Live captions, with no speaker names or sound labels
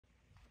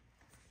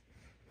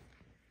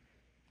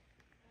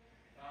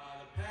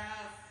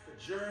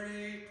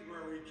journey to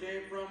where we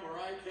came from, where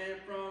I came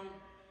from.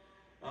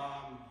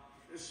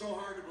 It's so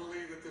hard to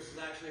believe that this is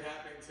actually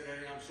happening today,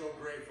 and I'm so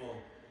grateful.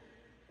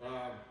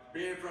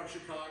 Being from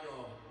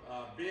Chicago,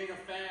 being a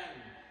fan,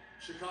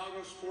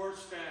 Chicago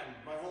sports fan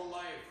my whole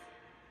life,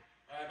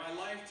 my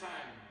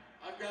lifetime,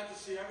 I've got to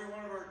see every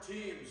one of our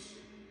teams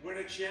win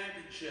a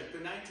championship. The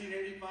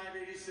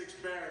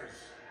 1985-86 Bears.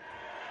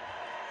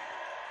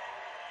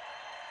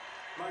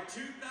 My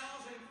 2005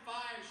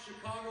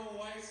 Chicago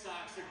White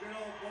Sox, the good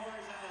old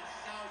boys on the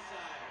south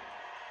side.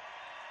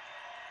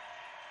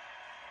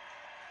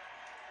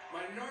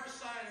 My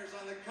Northsiders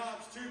on the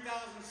Cubs,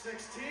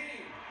 2016.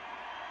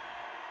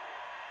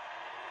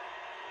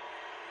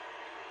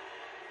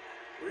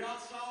 We all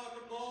saw what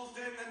the Bulls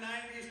did in the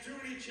 90s. Too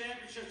many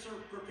championships to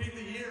repeat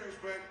the years,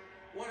 but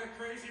what a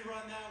crazy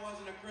run that was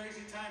and a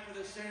crazy time for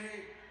the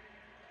city.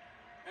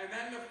 And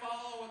then to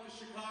follow what the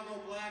Chicago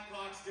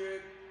Blackhawks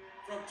did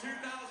from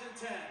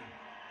 2010.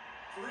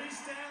 3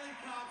 Stanley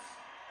Cups,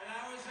 and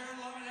I was there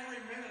loving every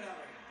minute of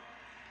it.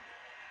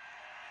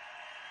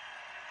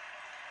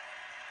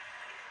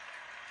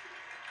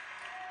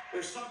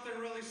 There's something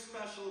really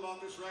special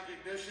about this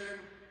recognition,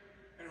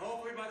 and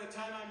hopefully by the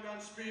time I'm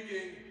done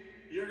speaking,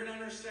 you're going to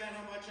understand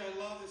how much I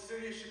love the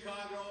city of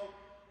Chicago,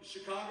 the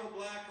Chicago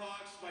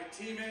Blackhawks, my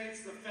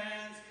teammates, the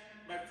fans,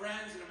 my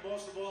friends, and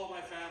most of all,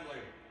 my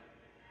family.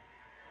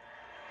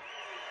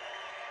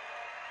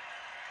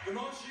 The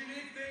most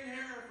unique thing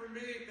here for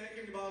me,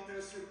 thinking about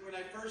this, when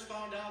I first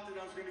found out that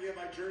I was going to get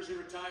my jersey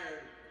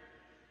retired,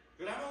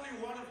 that I'm only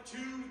one of 2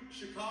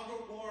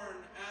 Chicago-born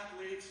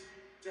athletes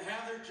to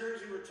have their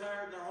jersey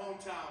retired in their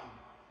hometown.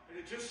 And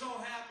it just so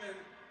happened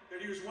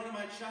that he was one of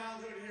my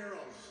childhood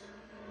heroes,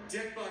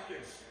 Dick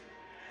Butkus.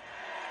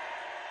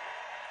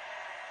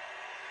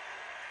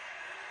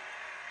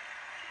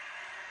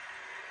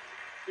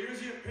 He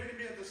was the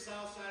epitome of the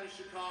south side of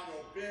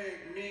Chicago,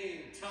 big,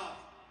 mean, tough.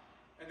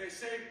 And they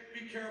say,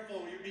 be careful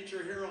when you meet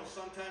your heroes.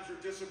 Sometimes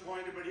you're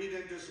disappointed, but he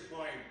didn't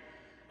disappoint.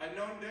 I've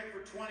known Dick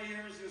for 20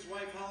 years, and his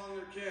wife Helen, and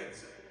their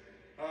kids.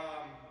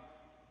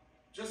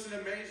 Just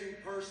an amazing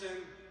person,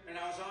 and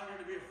I was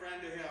honored to be a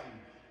friend to him.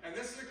 And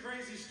this is a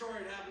crazy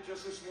story that happened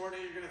just this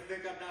morning. You're going to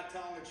think I'm not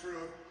telling the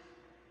truth.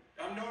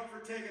 I'm known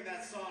for taking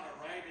that sauna,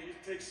 right? I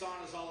used to take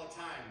saunas all the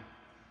time.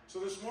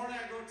 So this morning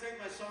I go take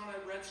my sauna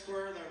at Red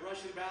Square, the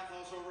Russian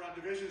bathhouse over on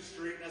Division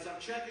Street, and as I'm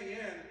checking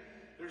in,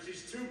 there's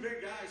these 2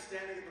 big guys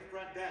standing at the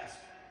front desk.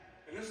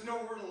 And this is no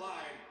word of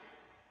lie.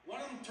 One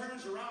of them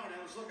turns around, and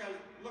I was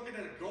looking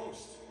at a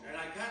ghost, and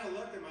I kind of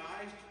looked in my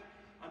eyes,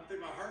 I'm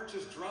thinking my heart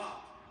just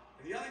dropped.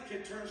 And the other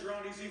kid turns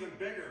around, he's even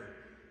bigger.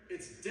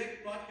 It's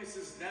Dick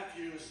Butkus'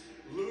 nephews,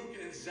 Luke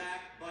and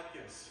Zach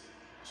Butkus.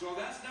 So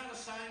that's not a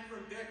sign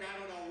from Dick, I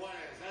don't know what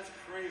is. That's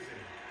crazy.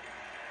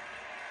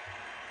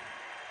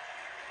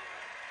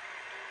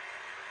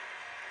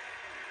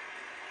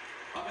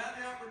 I've had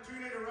the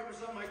opportunity to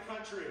represent my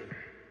country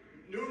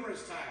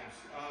numerous times.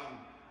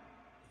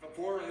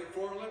 4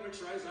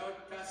 Olympics, right? I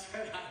would pass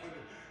that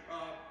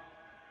on.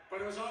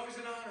 But it was always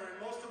an honor,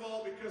 and most of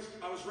all because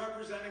I was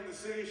representing the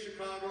city of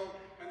Chicago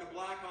and the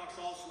Blackhawks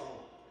also.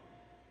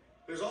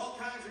 There's all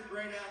kinds of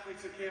great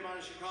athletes that came out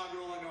of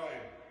Chicago,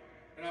 Illinois.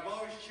 And I've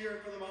always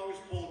cheered for them, always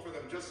pulled for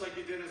them, just like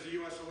you did as a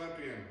U.S.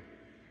 Olympian.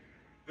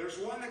 There's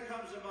one that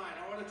comes to mind.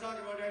 I want to talk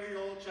about Eddie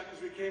Olczyk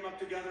as we came up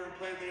together and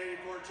played the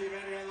 84 team.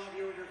 Eddie, I love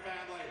you and your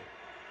family.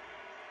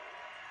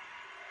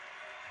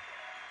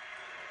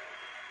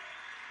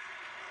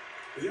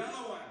 The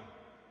other one,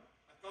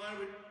 I thought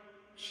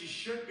she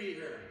should be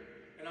here.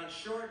 And on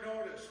short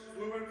notice,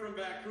 flew in from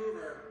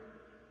Vancouver,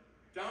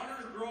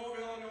 Downers Grove,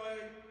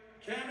 Illinois,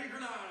 Cami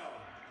Granado,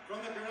 from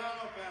the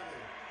Granado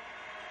family.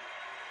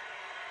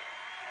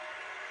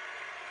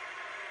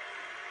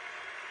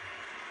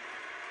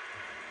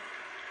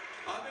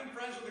 I've been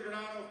friends with the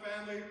Granado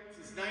family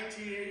since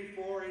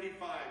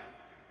 1984-85.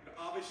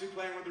 Obviously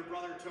playing with her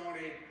brother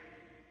Tony.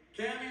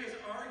 Cami is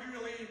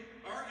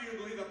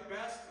arguably the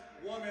best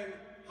woman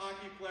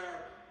hockey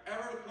player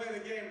ever to play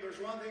the game. There's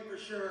one thing for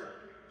sure,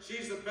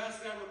 she's the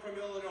best ever from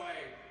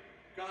Illinois.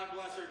 God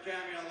bless her,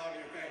 Cami, I love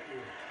you, thank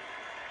you.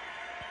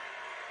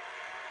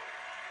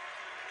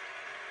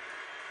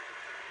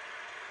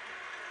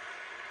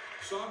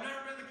 So I've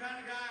never been the kind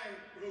of guy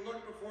who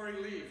looked before he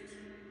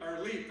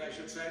leaped, I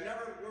should say.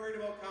 Never worried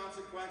about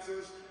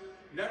consequences,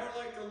 never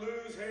liked to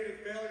lose, hated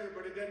failure,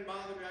 but it didn't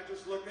bother me. I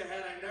just looked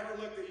ahead. I never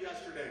looked at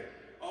yesterday.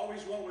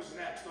 Always what was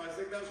next. So I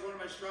think that was one of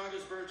my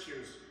strongest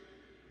virtues.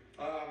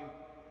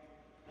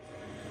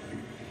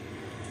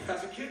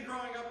 As a kid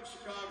growing up in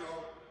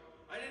Chicago,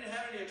 I didn't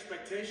have any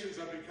expectations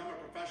of becoming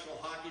a professional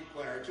hockey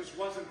player. It just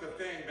wasn't the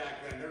thing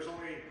back then. There's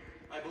only,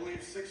 I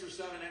believe, 6 or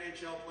 7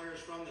 NHL players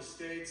from the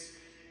States.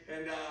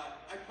 And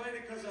I played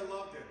it because I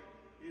loved it.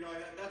 You know,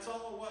 that's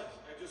all it was.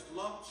 I just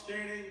loved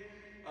skating,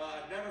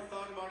 never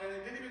thought about it. I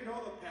didn't even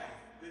know the path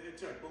that it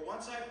took. But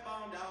once I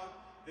found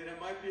out that it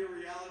might be a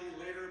reality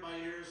later in my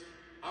years,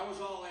 I was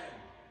all in.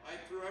 I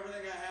threw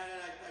everything I had in.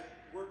 I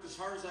worked as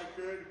hard as I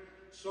could.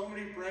 So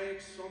many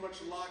breaks, so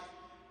much luck.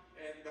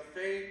 and the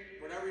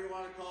fate, whatever you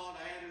want to call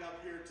it, I ended up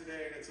here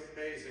today, and it's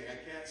amazing.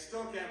 I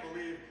still can't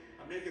believe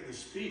I'm making the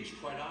speech,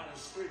 quite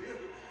honestly. This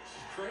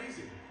is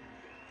crazy.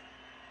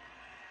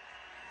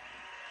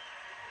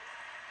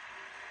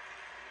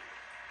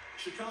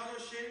 Chicago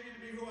shaped me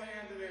to be who I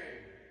am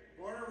today.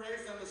 Born and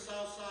raised on the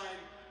South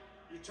Side,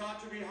 you're taught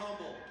to be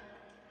humble.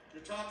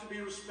 You're taught to be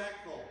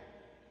respectful.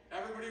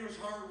 Everybody was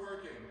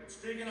hardworking. And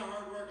speaking of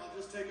hard work, I'll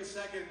just take a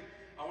second.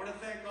 I want to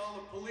thank all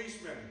the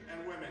policemen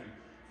and women,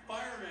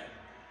 firemen,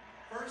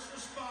 first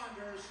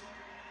responders,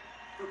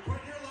 for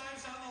putting your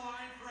lives on the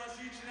line for us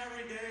each and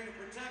every day to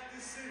protect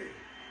this city.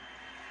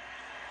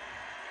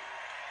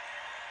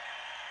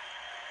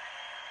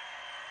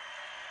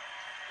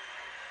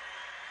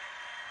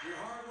 Your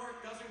hard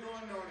work doesn't go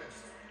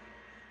unnoticed.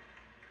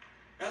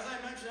 As I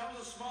mentioned, I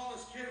was the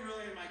smallest kid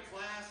really in my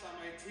class, on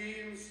my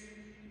teams.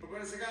 But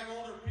as I got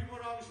older, people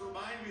would always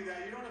remind me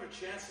that you don't have a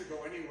chance to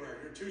go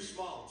anywhere. You're too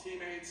small.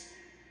 Teammates.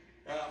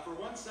 For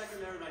one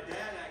second there, my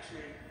dad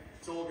actually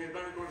told me I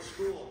better go to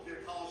school,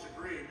 get a college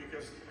degree,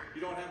 because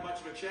you don't have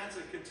much of a chance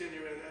of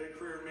continuing a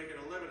career and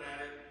making a living at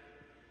it.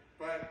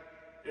 But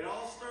it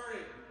all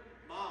started,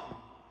 Mom.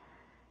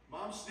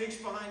 Mom sneaks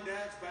behind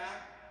Dad's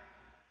back.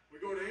 We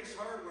go to Ace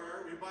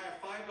Hardware, we buy a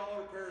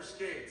 $5 pair of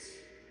skates.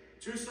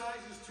 2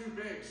 sizes too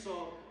big,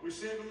 so we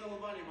save a little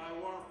money. I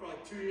wore them for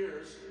like 2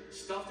 years,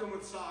 stuffed them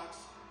with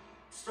socks,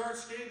 start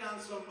skating on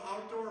some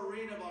outdoor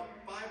arena about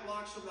 5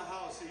 blocks from the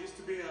house. It used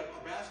to be a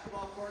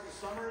basketball court in the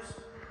summers,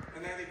 and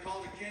then they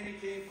called it Candy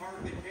Cane Park.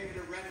 They painted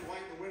it red and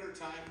white in the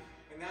wintertime,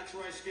 and that's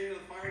where I skated.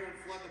 The firemen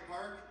flood the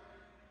park,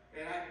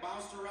 and I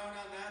bounced around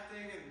on that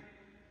thing, and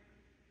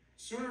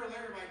sooner or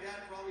later my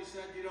dad probably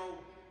said, you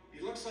know, he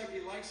looks like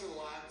he likes it a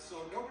lot.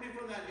 So nobody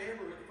from that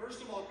neighborhood,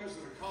 first of all, because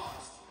of the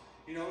cost.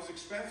 You know, it was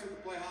expensive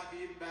to play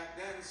hockey even back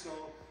then. So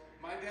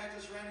my dad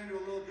just ran into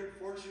a little good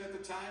fortune at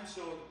the time.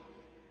 So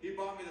he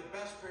bought me the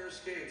best pair of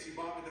skates. He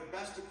bought me the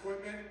best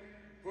equipment,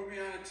 put me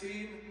on a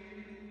team.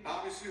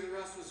 Obviously, the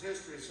rest was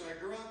history. So I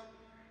grew up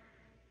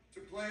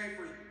to play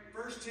for,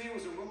 first team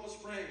was in Willow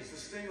Springs,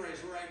 the Stingrays,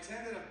 where I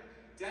attended a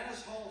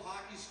Dennis Hull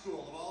hockey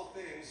school, of all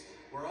things,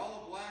 where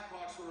all the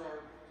Blackhawks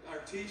were our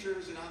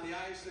teachers and on the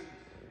ice, and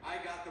I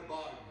got the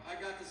bug. I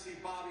got to see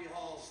Bobby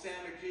Hull, Stan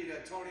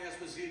Mikita, Tony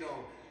Esposito,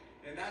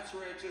 and that's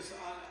where I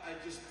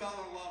just fell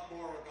in love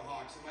more with the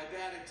Hawks. And my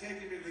dad had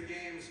taken me to the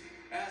games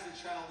as a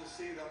child to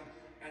see them,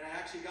 and I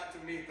actually got to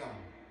meet them.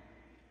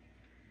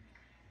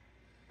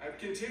 I've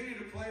continued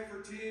to play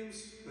for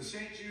teams, the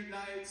St. Jude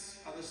Knights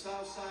on the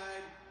South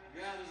Side.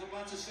 Yeah, there's a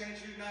bunch of St.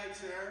 Jude Knights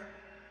there.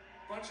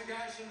 A bunch of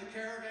guys from the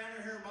Caravan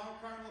are here,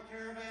 Mount Carmel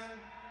Caravan,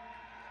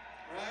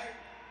 right?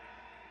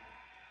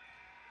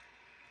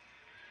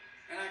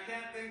 And I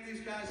can't thank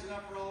these guys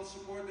enough for all the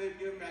support they've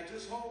given me. I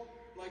just hope,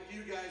 like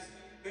you guys,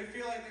 they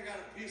feel like they got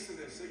a piece of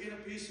this. They get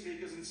a piece of me,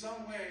 because in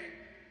some way,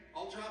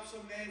 I'll drop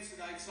some names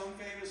tonight, some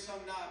famous,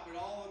 some not, but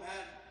all of them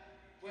had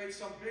played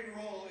some big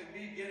role in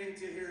me getting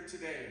to here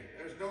today.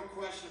 There's no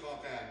question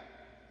about that.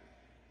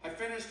 I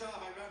finished off,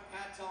 I remember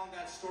Pat telling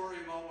that story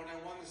about when I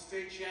won the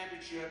state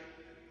championship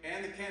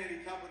and the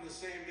Kennedy Cup on the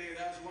same day.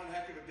 That was one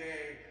heck of a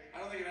day. I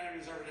don't think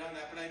anybody's ever done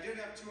that, but I did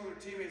have 2 other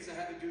teammates that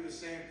had to do the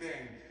same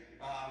thing.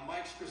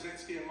 Mike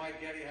Skrasinski and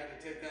Mike Getty had to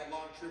take that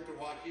long trip to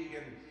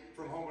Waukegan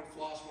from home in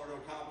Flossmoor to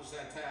accomplish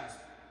that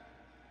task.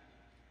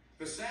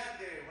 The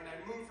sad day when I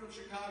moved from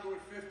Chicago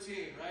at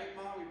 15, right,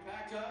 Mom? We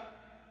packed up.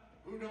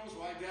 Who knows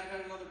why? Dad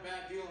had another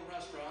bad deal in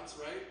restaurants,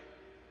 right?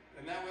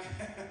 And that way,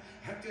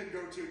 that didn't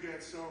go too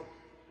good. So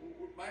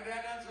my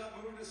dad ends up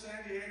moving to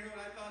San Diego, and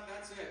I thought,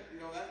 that's it.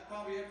 You know, that's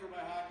probably it for my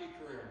hockey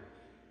career.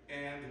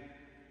 And,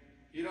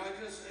 you know,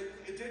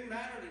 it didn't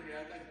matter to me.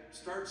 I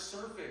started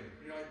surfing.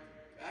 You know,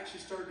 I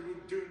actually started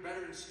doing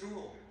better in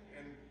school.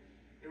 And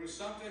it was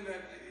something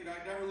that, you know,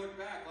 I never looked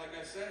back, like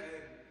I said.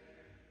 And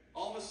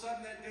all of a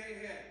sudden that day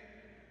hit.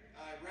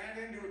 I ran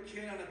into a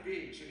kid on a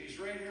beach, and he's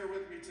right here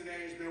with me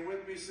today. He's been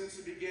with me since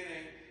the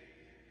beginning.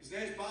 His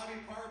name's Bobby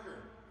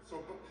Parker.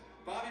 So,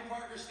 Bobby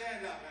Parker,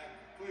 stand up, man,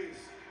 please.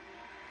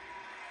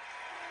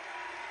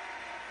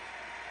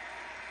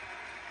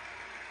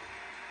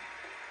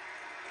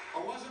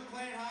 I wasn't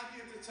playing hockey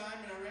at the time,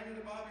 and I ran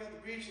into Bobby at the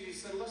beach, and he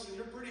said, listen,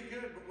 you're pretty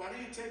good, but why don't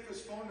you take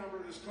this phone number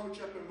of this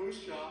coach up in Moose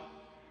Jaw?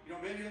 You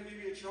know, maybe he'll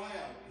give you a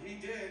tryout. He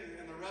did,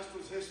 and the rest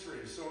was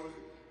history. So,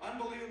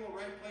 unbelievable,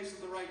 right place at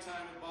the right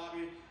time with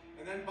Bobby.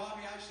 And then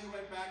Bobby actually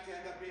went back to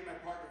end up being my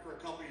partner for a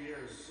couple of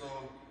years. So,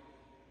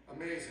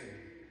 amazing.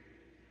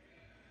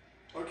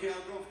 Okay,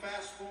 I'll go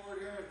fast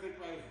forward here. I think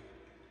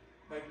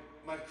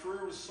my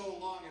career was so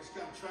long,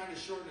 I'm trying to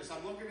shorten this. I'm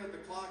looking at the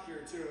clock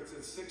here, too. It's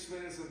at 6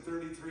 minutes and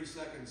 33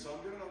 seconds, so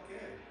I'm doing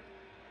okay.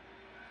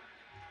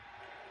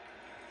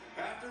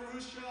 After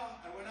Moose Jaw,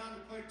 I went on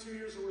to play 2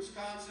 years at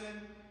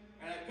Wisconsin,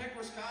 and I picked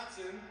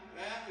Wisconsin.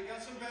 We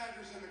got some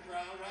Badgers in the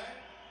crowd, right?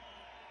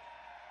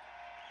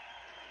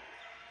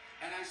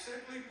 And I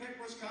simply picked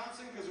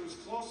Wisconsin because it was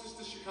closest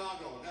to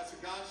Chicago. That's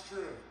God's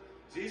truth.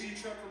 It's an easy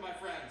trip for my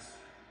friends.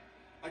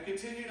 I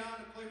continued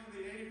on to play for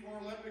the 84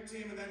 Olympic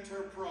team and then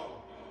turned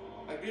pro.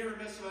 I'd be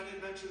remiss if I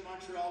didn't mention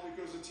Montreal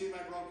because the team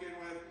I broke in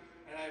with,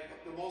 and I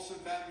the Molson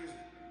family was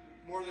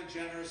more than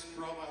generous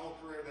throughout my whole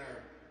career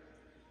there.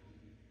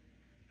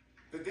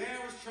 The day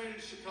I was traded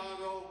to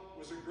Chicago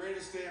was the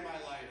greatest day of my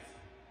life.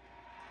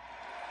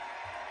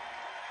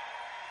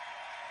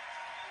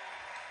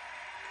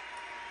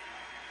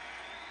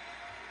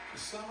 The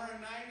summer of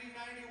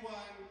 1991,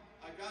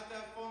 I got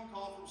that phone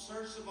call from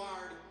Serge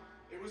Savard.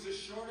 It was the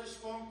shortest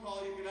phone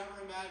call you could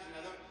ever imagine.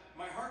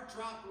 My heart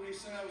dropped when he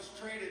said I was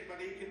traded,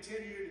 but he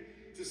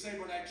continued to say,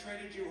 "But I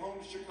traded you home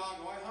to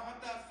Chicago." I hung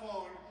up that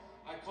phone.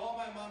 I called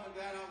my mom and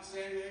dad out in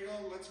San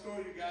Diego. "Let's go,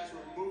 you guys.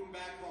 We're moving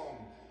back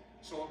home."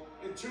 So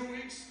in 2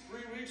 weeks,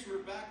 3 weeks, we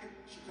were back in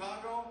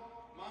Chicago.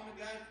 Mom and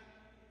dad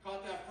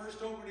caught that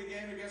first opening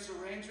game against the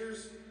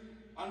Rangers.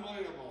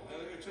 Unbelievable.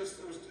 It was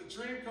a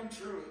dream come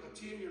true. A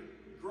team you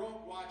grow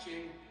up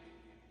watching,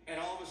 and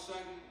all of a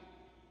sudden,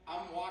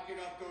 I'm walking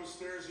up those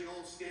stairs, the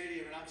old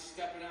stadium, and I'm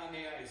stepping on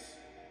the ice.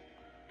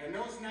 And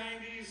those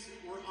 90s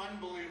were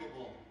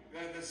unbelievable.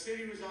 The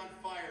city was on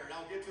fire, and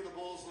I'll get to the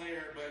Bulls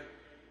later, but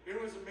it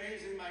was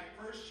amazing. My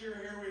first year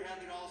here, we had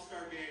the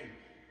All-Star game.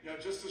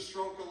 Just a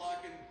stroke of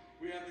luck, and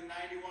we had the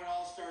 91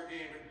 All-Star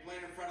game, and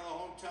playing in front of the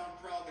hometown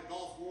crowd, the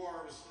Gulf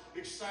War was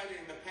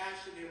exciting, the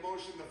passion, the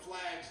emotion, the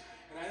flags.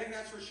 And I think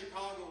that's where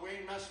Chicago,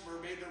 Wayne Messmer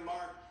made their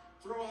mark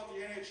throughout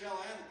the NHL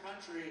and the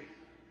country,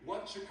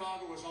 what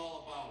Chicago was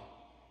all about.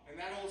 And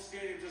that old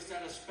stadium just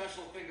had a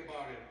special thing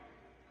about it.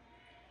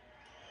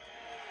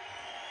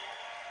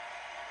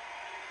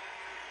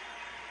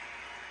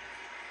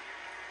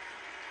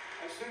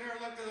 I sit here and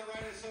look to the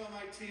right of some of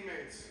my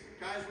teammates,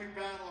 guys we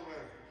battle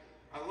with.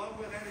 I love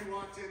when Eddie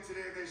walked in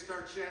today, they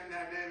start chanting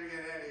that name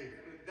again, Eddie.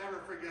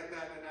 Never forget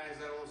that in the 90s,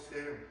 that old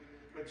stadium.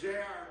 But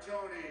JR,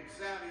 Tony,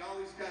 Sammy, all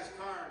these guys,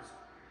 Carnes.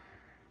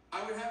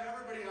 I would have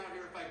everybody out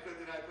here if I could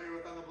that I play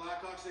with on the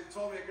Blackhawks. They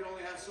told me I could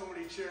only have so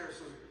many chairs,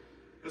 so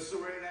this is the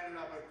way it ended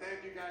up. But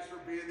thank you guys for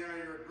being there.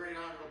 You're a great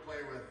honor to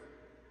play with.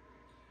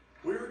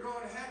 We were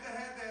going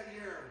head-to-head that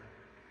year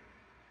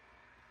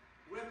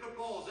with the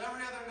Bulls.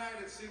 Every other night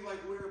it seemed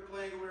like we were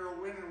playing, we were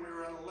winning. We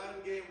were on an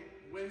 11-game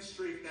win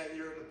streak that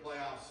year in the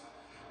playoffs.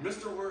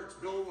 Mr. Wirtz,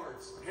 Bill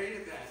Wirtz,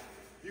 hated that.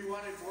 He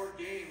wanted more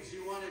games. He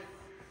wanted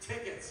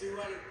tickets.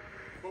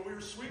 But we were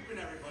sweeping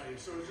everybody,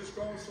 so it was just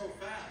going so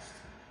fast.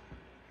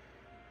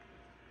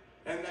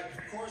 And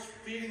of course,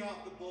 feeding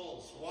off the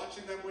Bulls,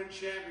 watching them win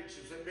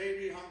championships, it made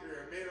me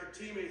hungrier. It made our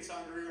teammates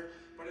hungrier.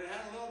 But it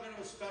had a little bit of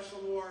a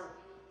special war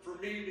for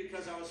me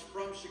because I was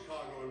from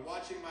Chicago and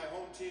watching my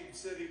home team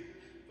city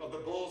of the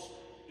Bulls,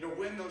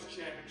 win those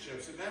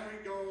championships. And then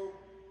we go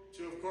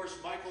to, of course,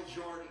 Michael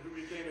Jordan, who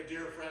became a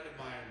dear friend of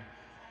mine.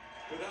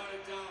 Without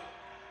a doubt,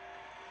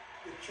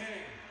 the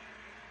king.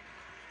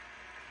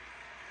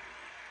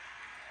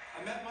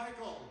 I met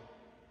Michael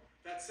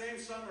that same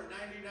summer,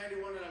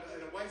 1991,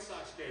 at a White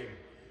Sox game.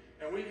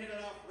 And we hit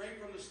it off right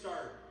from the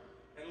start.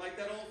 And like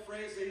that old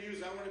phrase they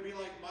use, "I want to be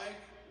like Mike."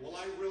 Well,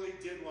 I really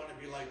did want to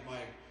be like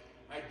Mike.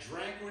 I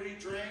drank what he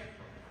drank.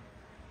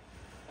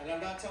 And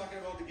I'm not talking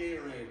about the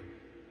Gatorade.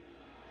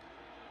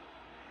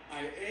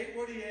 I ate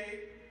what he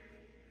ate.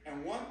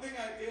 And one thing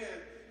I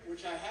did,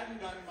 which I hadn't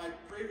done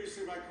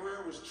previously in my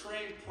career, was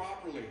train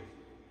properly.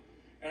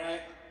 And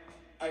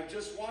I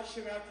just watched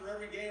him after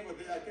every game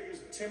with, I think it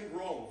was Tim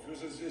Grove, who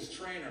was his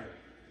trainer.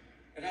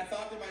 And I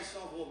thought to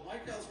myself, well,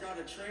 Michael's got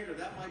a trainer,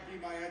 that might be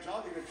my edge,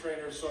 I'll be the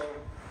trainer. So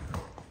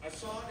I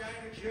saw a guy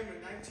in the gym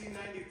in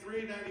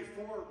 1993,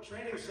 94,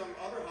 training some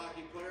other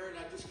hockey player, and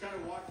I just kind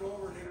of walked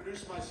over and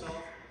introduced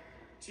myself.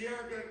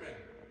 T.R. Goodman.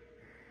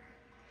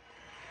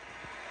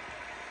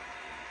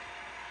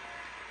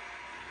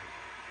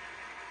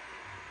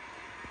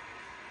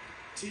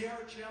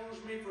 TR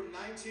challenged me from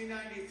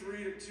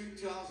 1993 to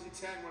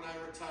 2010 when I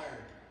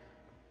retired.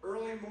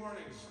 Early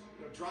mornings,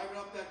 driving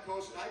up that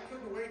coast. I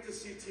couldn't wait to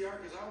see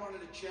TR because I wanted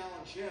to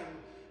challenge him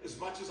as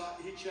much as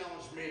he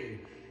challenged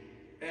me.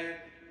 And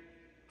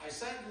I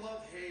said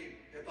love-hate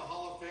at the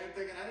Hall of Fame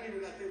thing, and I think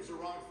it was the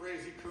wrong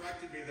phrase. He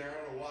corrected me there. I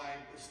don't know why.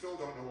 I still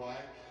don't know why.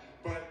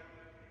 But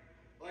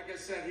like I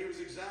said, he was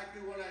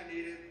exactly what I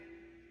needed.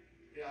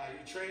 Yeah,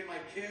 he trained my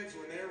kids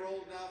when they were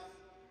old enough.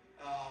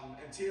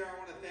 And TR, I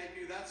want to thank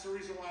you. That's the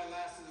reason why I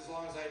lasted as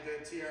long as I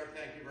did. TR,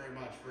 thank you very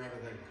much for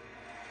everything.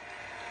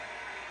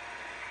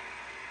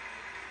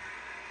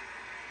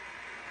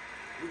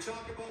 We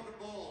talk about the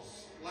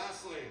Bulls.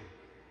 Lastly,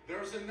 there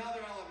was another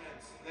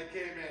element that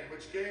came in,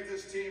 which gave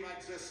this team,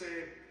 I'd just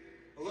say,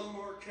 a little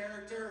more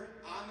character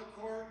on the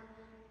court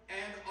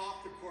and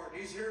off the court.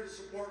 He's here to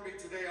support me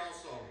today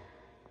also.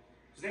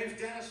 His name's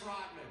Dennis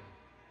Rodman.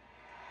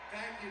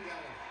 Thank you,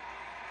 Dennis.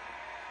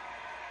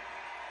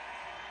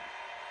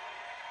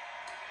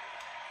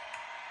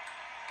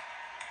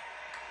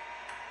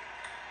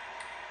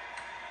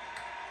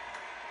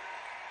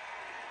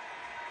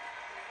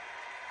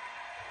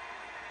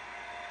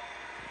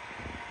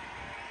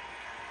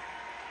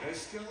 I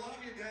still love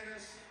you,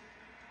 Dennis.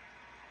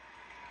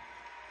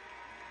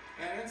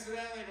 And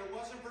incidentally, if it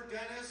wasn't for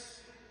Dennis,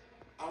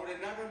 I would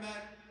have never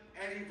met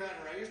Eddie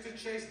Vedder. I used to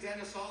chase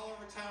Dennis all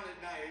over town at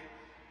night.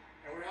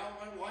 And we out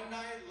one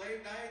night,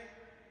 late night,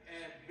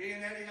 And me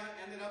and Eddie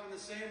ended up in the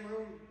same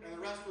room, and the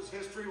rest was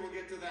history. We'll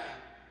get to that.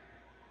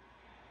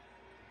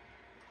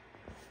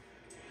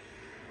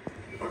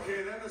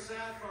 Okay, then the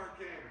sad part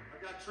came.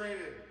 I got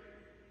traded.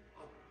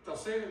 I'll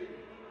say it.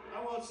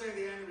 I won't say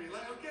the enemy.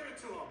 I'll give it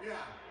to him. Yeah,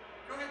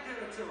 go ahead, give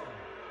it to him.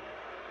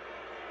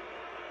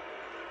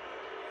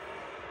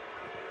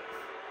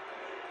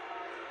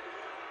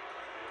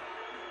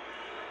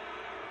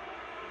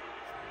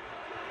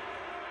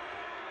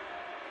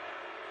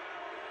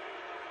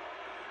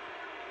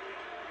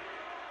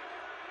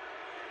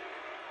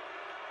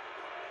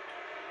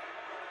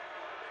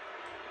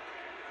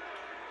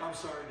 I'm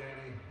sorry,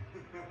 Danny.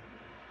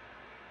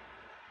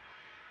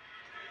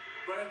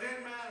 But it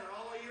didn't matter.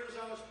 All the years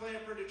I was playing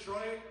for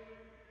Detroit,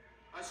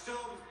 I still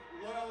was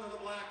loyal to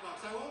the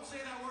Blackhawks. I won't say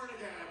that word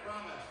again, I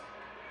promise.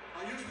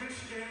 I'll use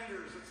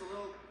Michiganders. It's a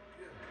little...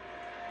 Yeah.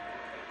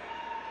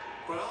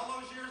 But all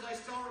those years, I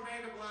still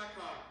remained a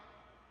Blackhawk.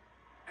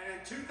 And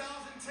in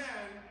 2010,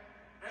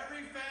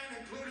 every fan,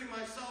 including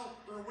myself,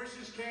 their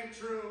wishes came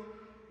true,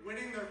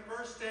 winning their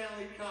first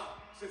Stanley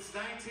Cup since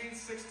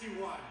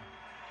 1961.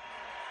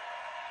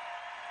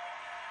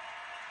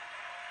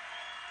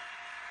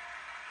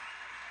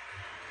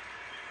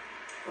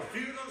 A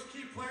few of those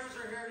key players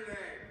are here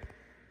today.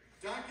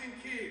 Duncan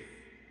Keith.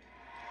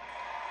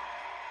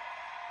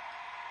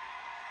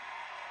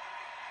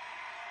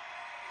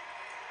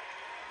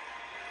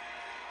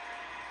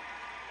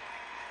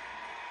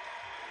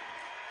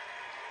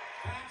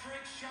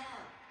 Patrick Sharp.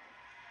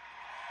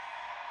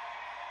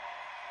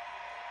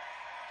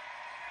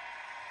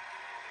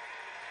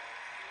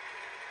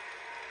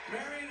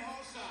 Marian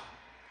Hossa.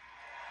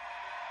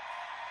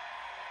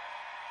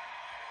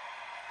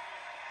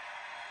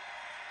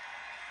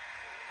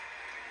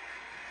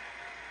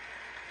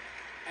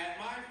 And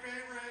my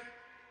favorite,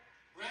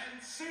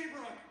 Brent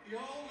Seabrook, the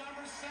old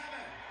number 7.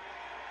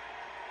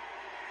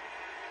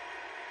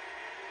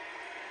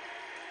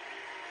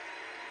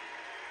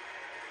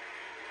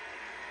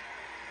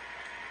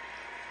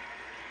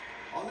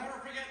 I'll never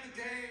forget the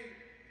day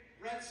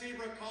Brent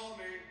Seabrook called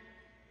me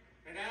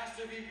and asked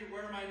if he could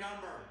wear my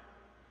number.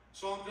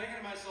 So I'm thinking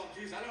to myself,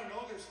 geez, I don't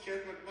know this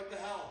kid, but what the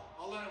hell?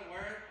 I'll let him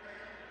wear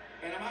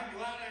it. And I'm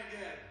glad I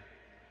did.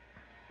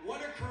 What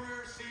a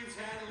career Steve's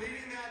had,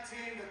 leading that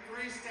team to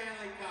 3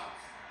 Stanley Cups.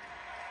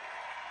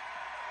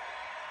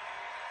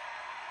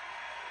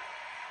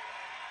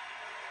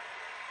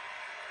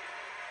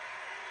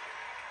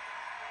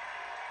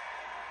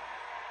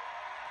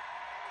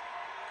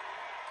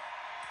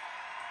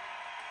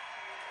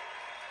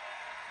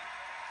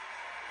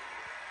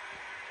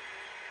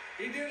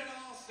 He did it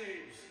all,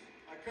 Steves.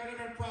 I couldn't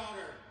have been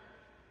prouder.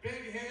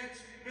 Big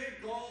hits,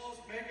 big goals,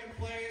 making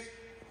plays.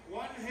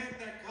 One hit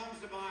that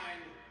comes to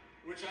mind,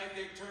 which I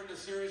think turned the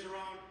series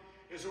around,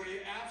 is when he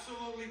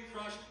absolutely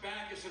crushed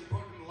Backus and put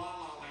him in La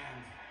La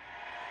Land.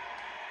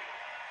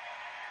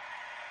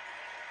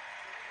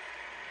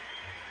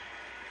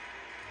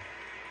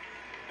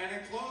 And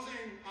in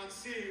closing on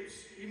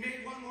Steves, he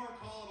made one more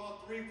call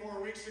about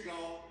 3-4 weeks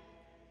ago,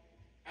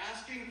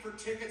 asking for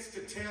tickets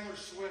to Taylor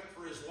Swift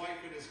for his wife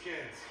and his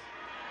kids.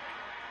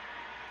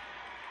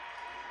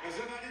 As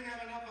if I didn't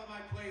have enough on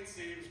my plate,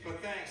 Steves,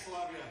 but thanks,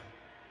 love you.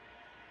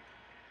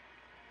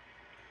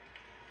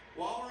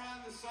 While we're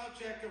on the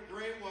subject of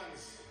great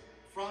ones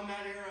from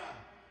that era,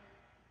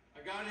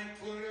 I gotta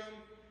include him.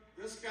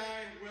 This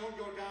guy will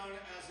go down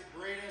as the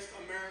greatest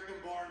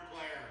American-born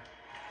player.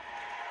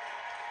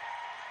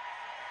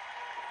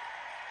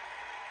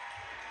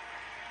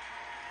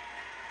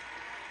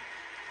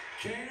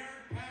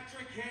 Kaner,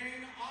 Patrick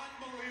Kane,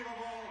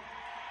 unbelievable.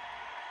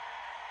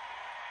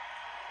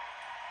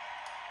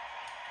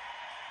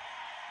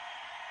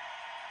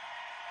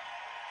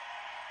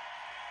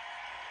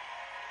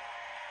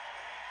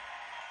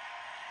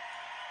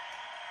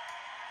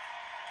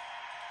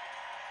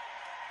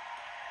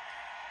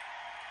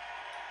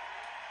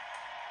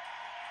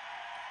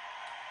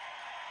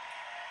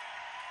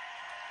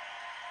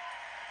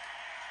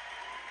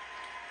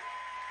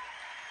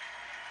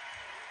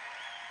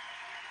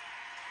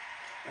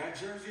 That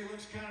jersey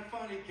looks kind of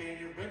funny, Kane.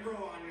 You're big grow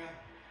on you.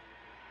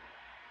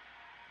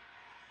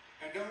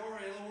 And don't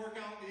worry, it'll work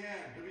out in the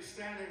end. He'll be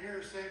standing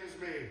here same as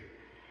me.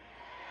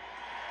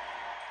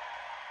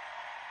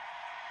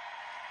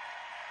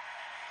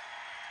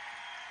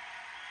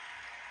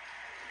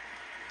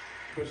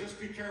 But just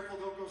be careful,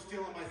 don't go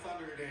stealing my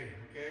thunder today,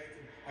 okay?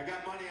 I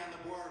got money on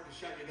the board to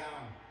shut you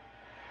down.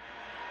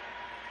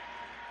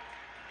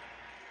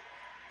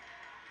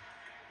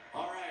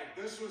 All right,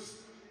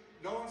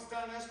 no one's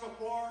done this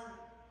before.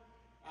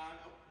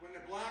 When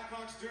the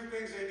Blackhawks do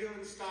things, they do it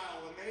in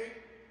style.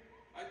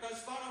 I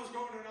just thought I was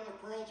going to another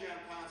Pearl Jam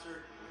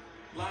concert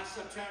last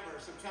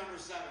September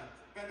 7th.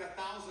 Been to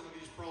 1,000 of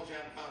these Pearl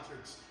Jam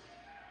concerts.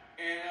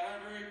 And I had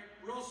a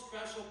real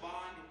special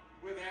bond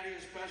with Eddie,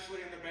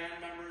 especially, and the band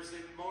members. They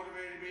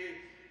motivated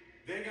me.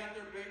 They got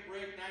their big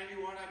break,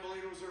 91, I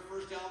believe it was their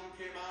first album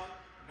came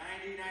out.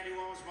 91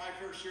 was my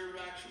first year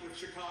back with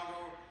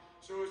Chicago.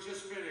 So it was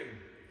just fitting.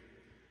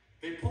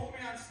 They pulled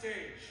me on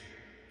stage.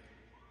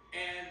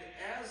 And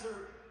as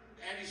they're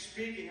Eddie's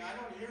speaking, I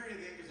don't hear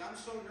anything because I'm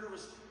so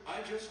nervous.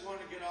 I just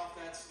want to get off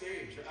that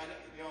stage.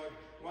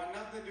 Want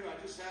nothing to do. I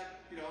just had,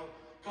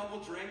 a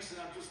couple drinks,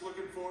 and I'm just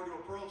looking forward to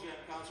a Pearl Jam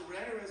concert.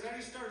 But anyway, as Eddie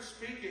starts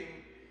speaking,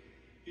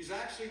 he's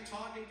actually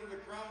talking to the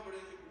crowd, but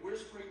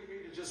whispering to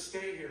me to just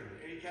stay here.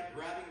 And he kept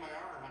grabbing my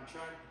arm. I'm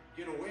trying to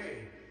get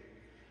away.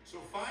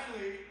 So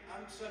finally,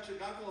 I'm such a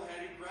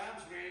knucklehead, he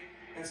grabs me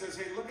and says,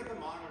 hey, look at the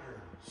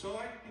monitor. So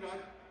I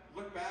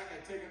look back,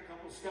 I take a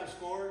couple steps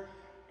forward,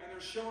 and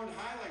they're showing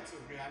highlights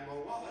of me. I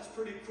go, wow, that's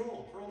pretty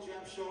cool. Pearl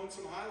Jam's showing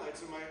some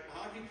highlights of my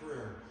hockey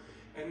career.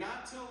 And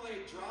not till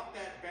they dropped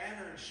that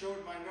banner and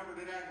showed my number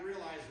did I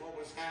realize what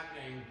was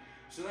happening.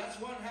 So that's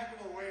one heck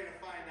of a way to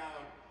find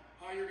out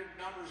how your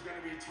number's going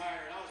to be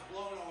tired. I was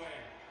blown away.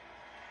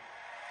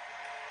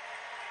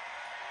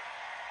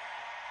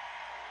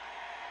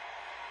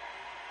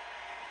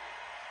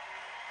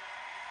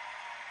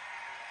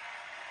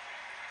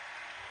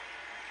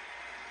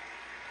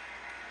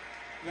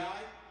 Now,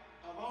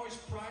 I've always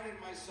prided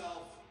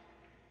myself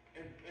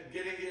in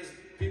getting his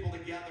people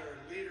together,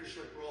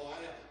 leadership role.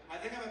 I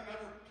think I'm a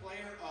better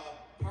player,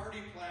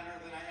 party planner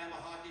than I am a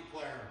hockey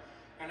player.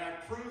 And I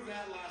proved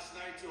that last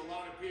night to a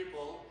lot of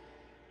people.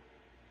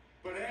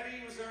 But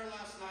Eddie was there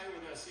last night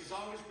with us. He's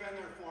always been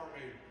there for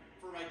me,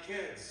 for my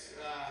kids.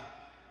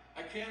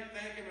 I can't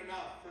thank him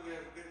enough for the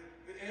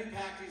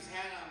impact he's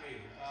had on me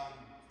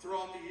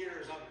throughout the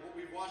years.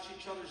 We've watched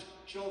each other's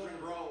children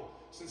grow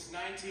since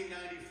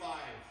 1995.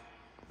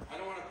 I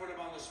don't want to put him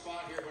on the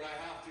spot here, but I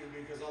have to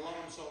because I love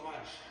him so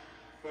much.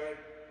 But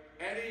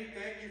Eddie,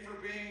 thank you for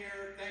being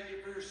here. Thank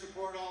you for your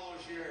support all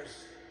those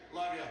years.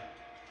 Love you.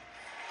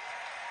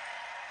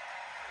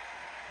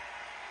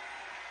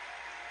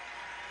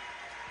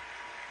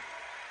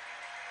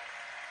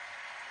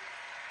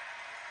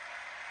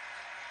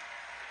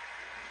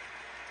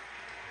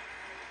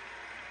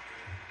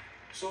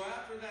 So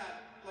after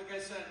that, like I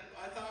said,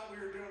 I thought we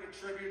were doing a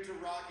tribute to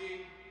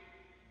Rocky.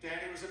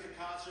 Danny was at the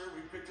concert.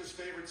 We picked his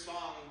favorite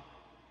song.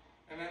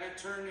 And then it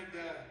turned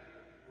into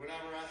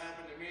whatever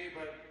happened to me.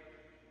 But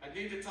I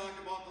need to talk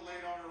about the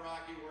late owner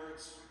Rocky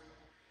Wirtz.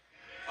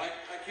 I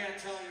can't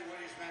tell you what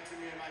he's meant to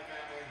me and my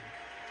family.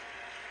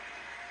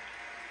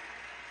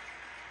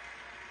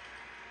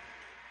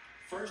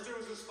 First, it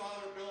was his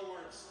father, Bill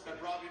Wirtz, that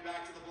brought me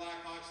back to the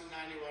Blackhawks in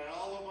 '91. And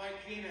although Mike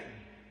Keenan,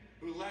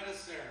 who led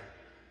us there,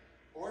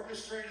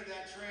 orchestrated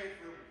that trade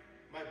for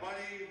my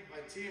buddy, my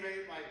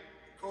teammate, my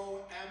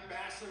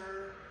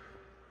co-ambassador,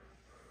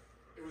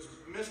 it was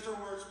Mr.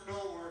 Wirtz,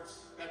 Bill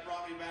Wirtz, that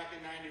brought me back in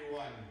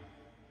 '91.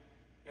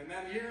 And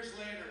then years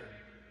later,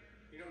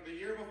 the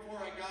year before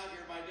I got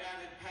here, my dad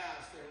had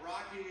passed, and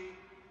Rocky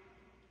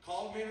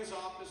called me in his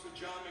office with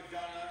John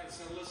McDonough and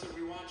said, listen,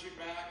 we want you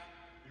back.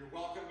 You're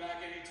welcome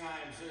back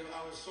anytime. So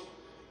I was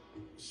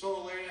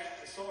so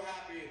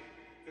happy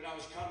that I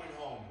was coming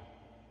home.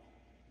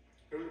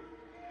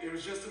 It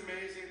was just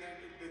amazing that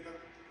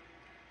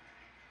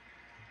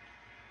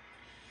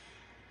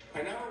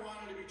I never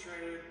wanted to be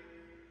traded.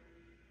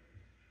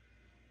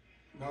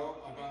 No,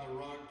 I'm on the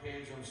wrong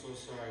page. I'm so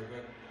sorry,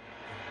 but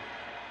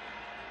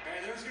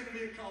hey, there's going to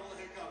be a couple of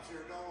hiccups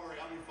here. Don't worry,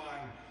 I'll be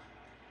fine.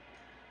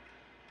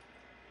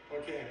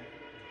 Okay.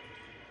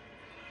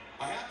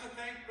 I have to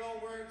thank Bill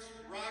Wirtz,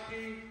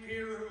 Rocky,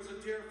 Peter, who was a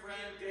dear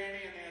friend,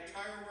 Danny, and the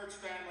entire Wirtz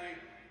family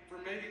for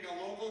making a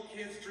local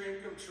kid's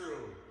dream come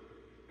true,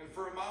 and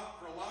for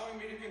allowing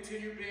me to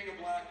continue being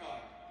a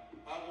Blackhawk.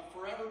 I will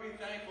forever be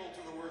thankful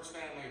to the Wirtz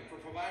family for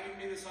providing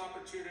me this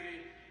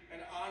opportunity and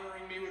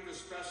honoring me with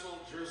this special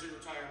jersey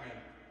retirement.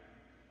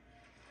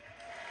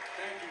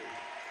 Thank you.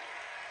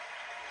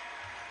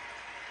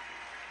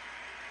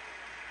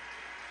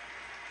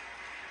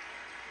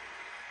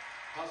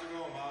 How's it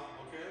going, Mom?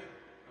 Okay?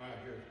 All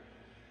right, good.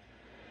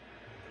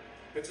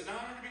 It's an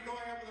honor to be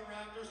going up with the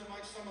Raptors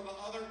amongst some of the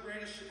other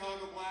greatest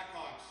Chicago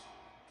Blackhawks.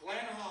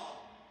 Glenn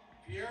Hall,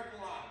 Pierre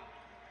Pilote,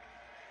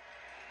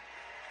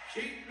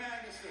 Keith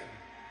Magnuson,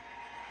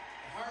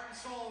 the heart and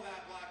soul of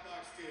that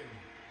Blackhawks team.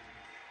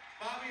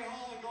 Bobby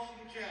Hull, the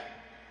Golden Jet.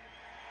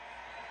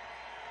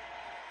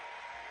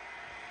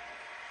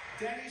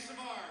 Denny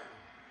Savard.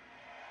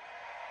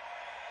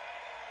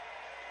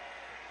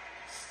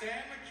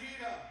 Stan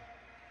Mikita.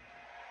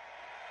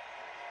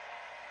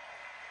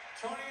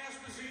 Tony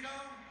Esposito.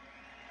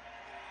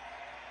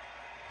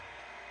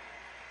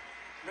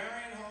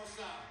 Marian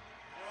Hossa.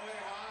 Roy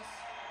Haas.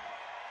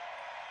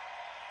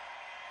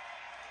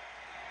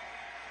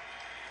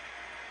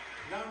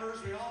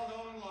 Numbers we all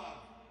know and love.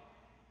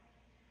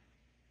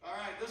 All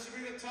right, this will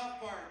be the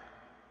tough part.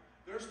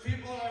 There's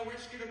people that I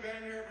wish could have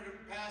been here but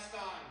have passed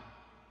on.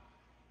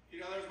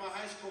 There's my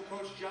high school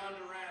coach, John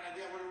Duran. I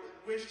would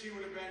have wished he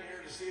would have been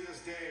here to see this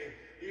day.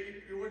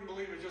 You wouldn't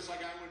believe it, just like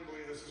I wouldn't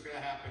believe this was going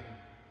to happen.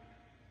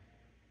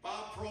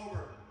 Bob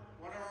Prober,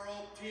 one of our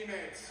old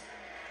teammates.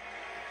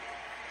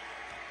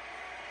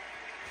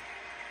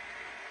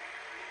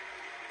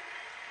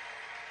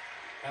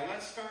 And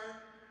let's start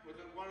with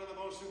one of the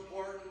most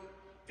important,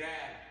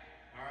 Dad.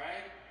 All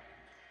right?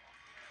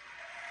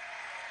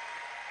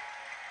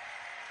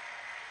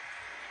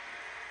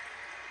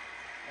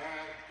 All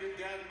right, give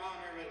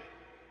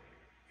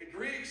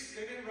Greeks,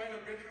 they didn't write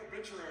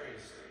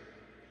obituaries.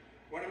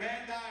 When a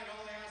man died,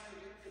 all they asked him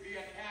if he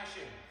had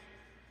passion.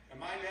 And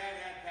my dad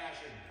had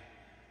passion.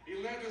 He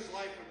lived his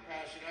life with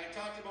passion. I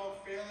talked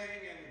about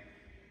failing and,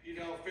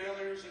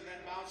 failures and then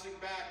bouncing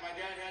back. My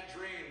dad had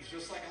dreams,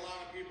 just like a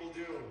lot of people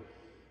do.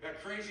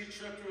 That crazy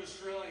trip to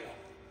Australia,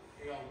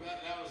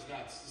 that was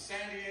nuts.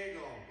 San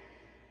Diego,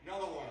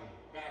 another one,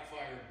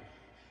 backfired.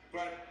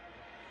 But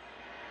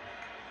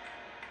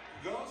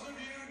those of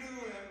you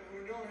who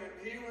knew him,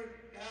 he would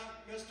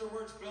have Mr.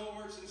 Wirtz, Bill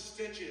Wirtz in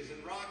stitches,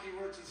 and Rocky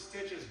Wirtz in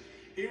stitches.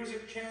 He was a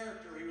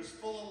character. He was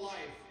full of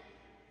life.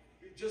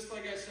 Just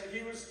like I said,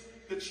 he was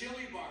the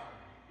chili bar.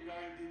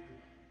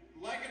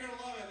 Like it or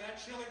love it, that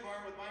chili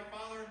bar with my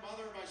father and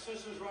mother and my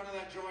sisters running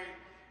that joint,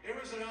 it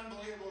was an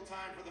unbelievable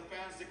time for the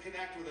fans to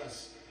connect with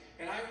us.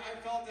 And I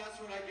felt that's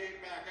what I gave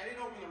back. I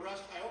didn't open the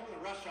restaurant. I opened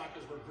the restaurant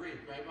because we're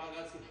Greek, right? Well,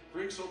 that's the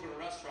Greeks open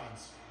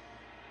restaurants.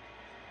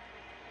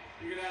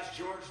 You can ask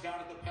George down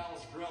at the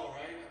Palace Grill,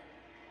 right?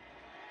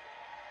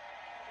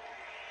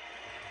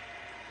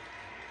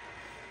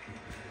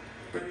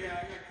 But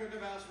yeah, I couldn't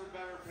have asked for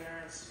better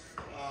parents.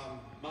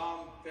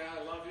 Mom, Dad,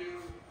 I love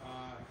you.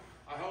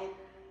 I hope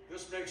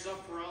this makes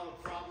up for all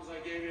the problems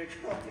I gave you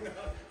growing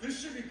up. This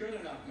should be good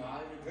enough,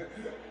 Mom.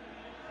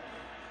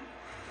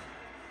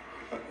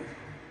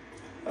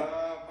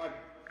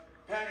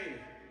 Penny,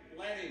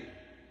 Lenny,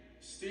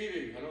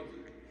 Stevie,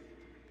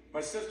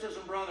 my sisters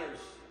and brothers.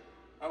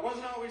 I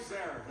wasn't always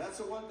there. That's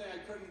the one thing I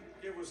couldn't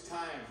give was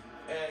time.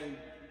 And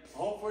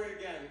hopefully,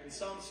 again, in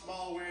some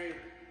small way,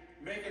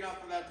 making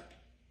up for that.